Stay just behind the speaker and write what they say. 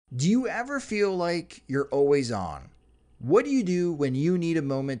Do you ever feel like you're always on? What do you do when you need a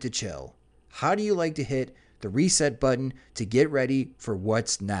moment to chill? How do you like to hit the reset button to get ready for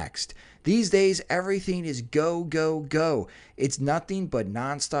what's next? These days, everything is go, go, go. It's nothing but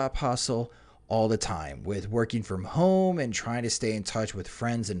nonstop hustle all the time, with working from home and trying to stay in touch with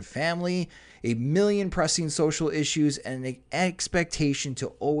friends and family, a million pressing social issues, and an expectation to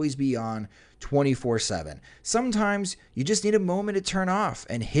always be on 24/7. Sometimes you just need a moment to turn off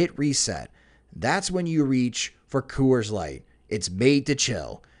and hit reset. That's when you reach for Coors Light. It's made to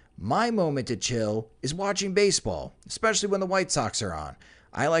chill. My moment to chill is watching baseball, especially when the White Sox are on.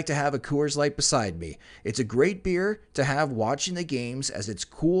 I like to have a Coors Light beside me. It's a great beer to have watching the games, as it's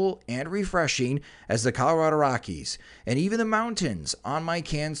cool and refreshing as the Colorado Rockies. And even the mountains on my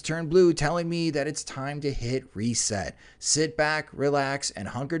cans turn blue, telling me that it's time to hit reset. Sit back, relax, and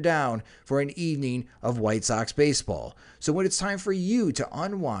hunker down for an evening of White Sox baseball. So when it's time for you to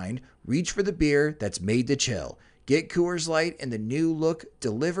unwind, reach for the beer that's made to chill. Get Coors Light in the new look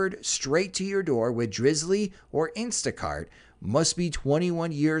delivered straight to your door with Drizzly or Instacart. Must be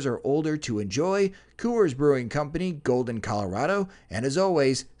 21 years or older to enjoy. Coors Brewing Company, Golden, Colorado. And as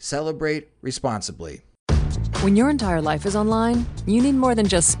always, celebrate responsibly. When your entire life is online, you need more than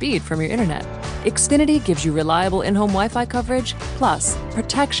just speed from your internet. Xfinity gives you reliable in-home Wi-Fi coverage, plus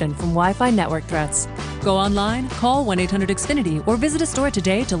protection from Wi-Fi network threats. Go online, call 1-800-XFINITY, or visit a store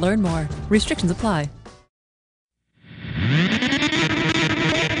today to learn more. Restrictions apply.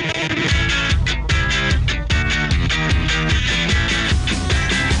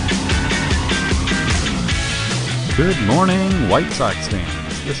 Good morning, White Sox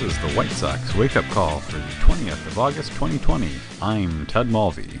fans. This is the White Sox wake-up call for the 20th of August 2020. I'm Ted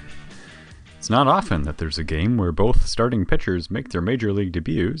Mulvey. It's not often that there's a game where both starting pitchers make their major league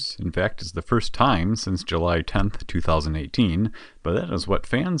debuts. In fact, it's the first time since July 10th, 2018, but that is what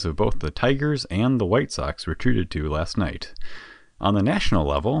fans of both the Tigers and the White Sox were treated to last night. On the national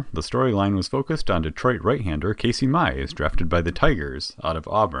level, the storyline was focused on Detroit right-hander Casey Mize, drafted by the Tigers out of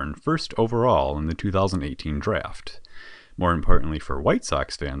Auburn, first overall in the 2018 draft. More importantly for White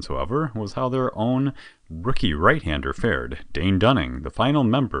Sox fans, however, was how their own rookie right-hander fared. Dane Dunning, the final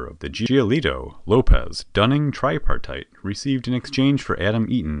member of the Giolito, Lopez, Dunning tripartite, received in exchange for Adam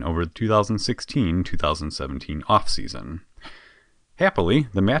Eaton over the 2016-2017 offseason. Happily,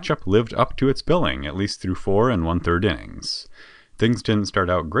 the matchup lived up to its billing, at least through 4 1/3 innings. Things didn't start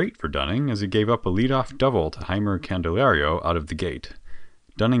out great for Dunning, as he gave up a leadoff double to Jeimer Candelario out of the gate.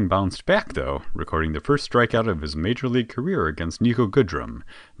 Dunning bounced back, though, recording the first strikeout of his major league career against Nico Goodrum,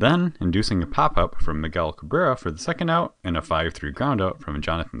 then inducing a pop-up from Miguel Cabrera for the second out and a 5-3 groundout from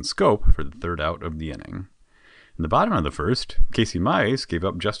Jonathan Schoop for the third out of the inning. In the bottom of the first, Casey Mize gave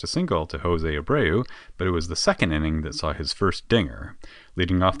up just a single to Jose Abreu, but it was the second inning that saw his first dinger.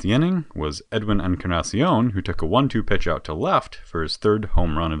 Leading off the inning was Edwin Encarnacion, who took a 1-2 pitch out to left for his third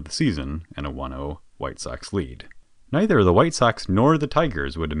home run of the season and a 1-0 White Sox lead. Neither the White Sox nor the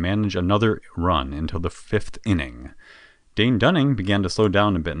Tigers would manage another run until the 5th inning. Dane Dunning began to slow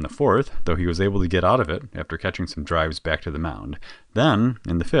down a bit in the 4th, though he was able to get out of it after catching some drives back to the mound. Then,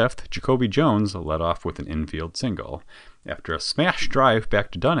 in the 5th, Jacoby Jones led off with an infield single. After a smash drive back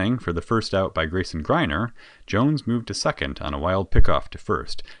to Dunning for the first out by Grayson Greiner, Jones moved to second on a wild pickoff to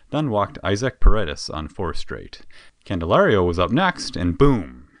first, then walked Isaac Paredes on 4 straight. Candelario was up next, and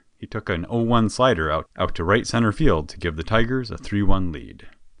boom! He took an 0-1 slider out to right center field to give the Tigers a 3-1 lead.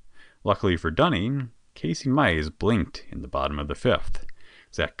 Luckily for Dunning, Casey Mize blinked in the bottom of the 5th.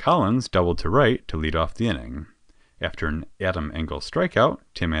 Zach Collins doubled to right to lead off the inning. After an Adam Engel strikeout,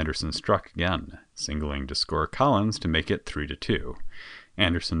 Tim Anderson struck again, singling to score Collins to make it 3-2.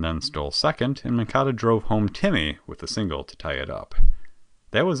 Anderson then stole second, and Moncada drove home Timmy with a single to tie it up.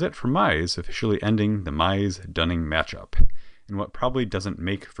 That was it for Mize, officially ending the Mize-Dunning matchup. In what probably doesn't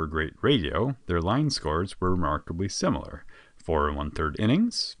make for great radio, their line scores were remarkably similar. 4 1/3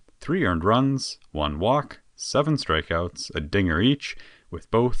 innings, 3 earned runs, 1 walk, 7 strikeouts, a dinger each, with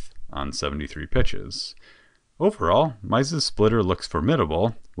both on 73 pitches. Overall, Mize's splitter looks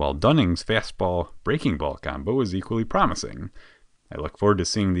formidable, while Dunning's fastball-breaking ball combo is equally promising. I look forward to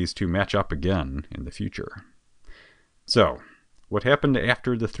seeing these two match up again in the future. So, what happened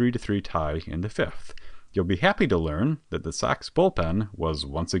after the 3-3 tie in the 5th? You'll be happy to learn that the Sox bullpen was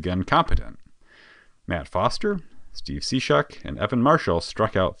once again competent. Matt Foster, Steve Cishek, and Evan Marshall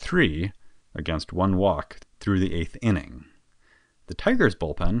struck out 3 against 1 walk through the 8th inning. The Tigers'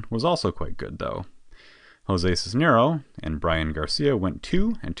 bullpen was also quite good, though. Jose Cisnero and Brian Garcia went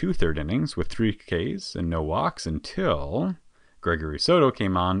 2 2/3 innings with 3 Ks and no walks until Gregory Soto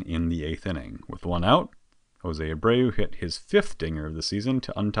came on in the 8th inning. With 1 out, Jose Abreu hit his 5th dinger of the season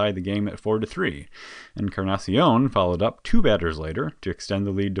to untie the game at 4-3. Encarnacion followed up 2 batters later to extend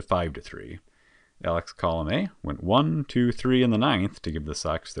the lead to 5-3. Alex Colomé went 1-2-3 in the 9th to give the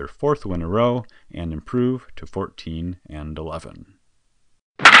Sox their 4th win in a row and improve to 14-11.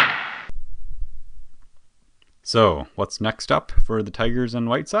 So, what's next up for the Tigers and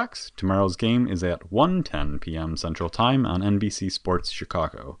White Sox? Tomorrow's game is at 1:10 p.m. Central Time on NBC Sports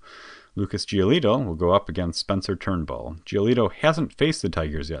Chicago. Lucas Giolito will go up against Spencer Turnbull. Giolito hasn't faced the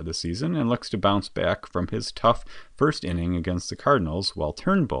Tigers yet this season and looks to bounce back from his tough first inning against the Cardinals, while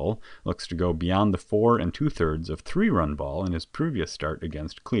Turnbull looks to go beyond the 4 2/3 of 3-run ball in his previous start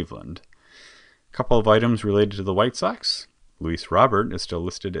against Cleveland. A couple of items related to the White Sox. Luis Robert is still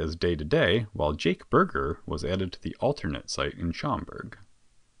listed as day-to-day, while Jake Berger was added to the alternate site in Schaumburg.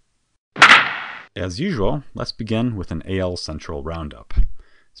 As usual, let's begin with an AL Central roundup.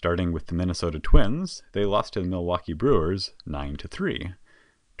 Starting with the Minnesota Twins, they lost to the Milwaukee Brewers 9-3.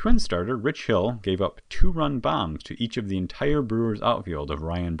 Twins starter Rich Hill gave up 2-run bombs to each of the entire Brewers outfield of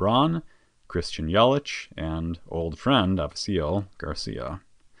Ryan Braun, Christian Yelich, and old friend Avisaíl Garcia.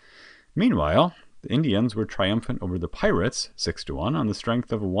 Meanwhile, the Indians were triumphant over the Pirates 6-1 on the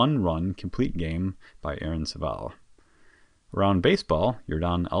strength of a 1-run complete game by Aaron Civale. Around baseball,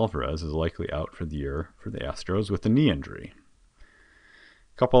 Yordan Alvarez is likely out for the year for the Astros with a knee injury.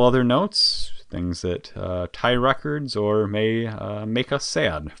 Couple other notes, things that tie records or may make us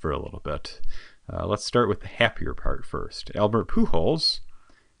sad for a little bit. Let's start with the happier part first. Albert Pujols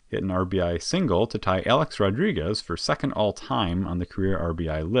hit an RBI single to tie Alex Rodriguez for second all-time on the career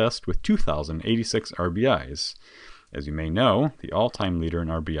RBI list with 2,086 RBIs. As you may know, the all-time leader in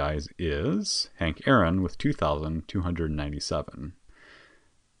RBIs is Hank Aaron with 2,297.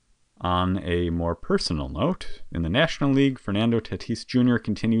 On a more personal note, in the National League, Fernando Tatis Jr.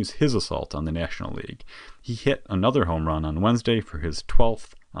 continues his assault on the National League. He hit another home run on Wednesday for his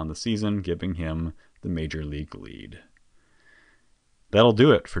 12th on the season, giving him the Major League lead. That'll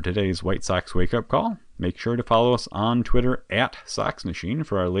do it for today's White Sox wake-up call. Make sure to follow us on Twitter at SoxMachine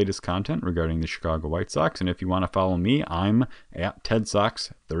for our latest content regarding the Chicago White Sox. And if you want to follow me, I'm at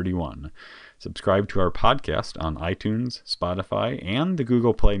TedSox31. Subscribe to our podcast on iTunes, Spotify, and the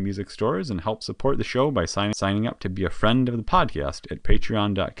Google Play music stores, and help support the show by signing up to be a friend of the podcast at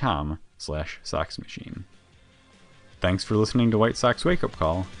patreon.com/SoxMachine. Thanks for listening to White Sox Wake Up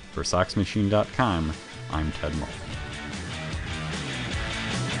Call. For SoxMachine.com, I'm Ted Mullen.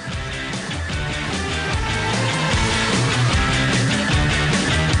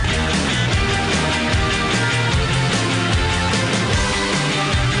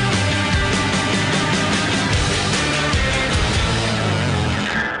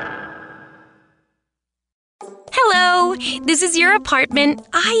 This is your apartment.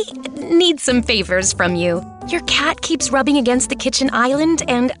 I need some favors from you. Your cat keeps rubbing against the kitchen island,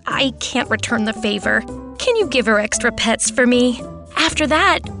 and I can't return the favor. Can you give her extra pets for me? After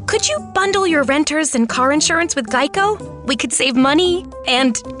that, could you bundle your renters and car insurance with Geico? We could save money,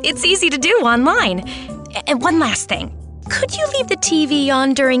 and it's easy to do online. And one last thing. Could you leave the TV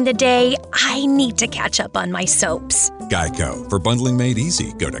on during the day? I need to catch up on my soaps. Geico. For bundling made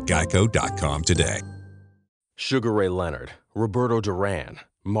easy, go to geico.com today. Sugar Ray Leonard, Roberto Duran,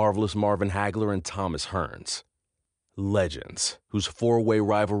 Marvelous Marvin Hagler, and Thomas Hearns. Legends, whose four-way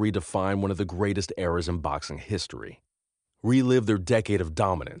rivalry defined one of the greatest eras in boxing history. Relive their decade of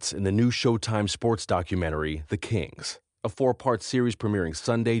dominance in the new Showtime sports documentary, The Kings, a 4-part series premiering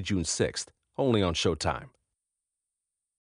Sunday, June 6th, only on Showtime.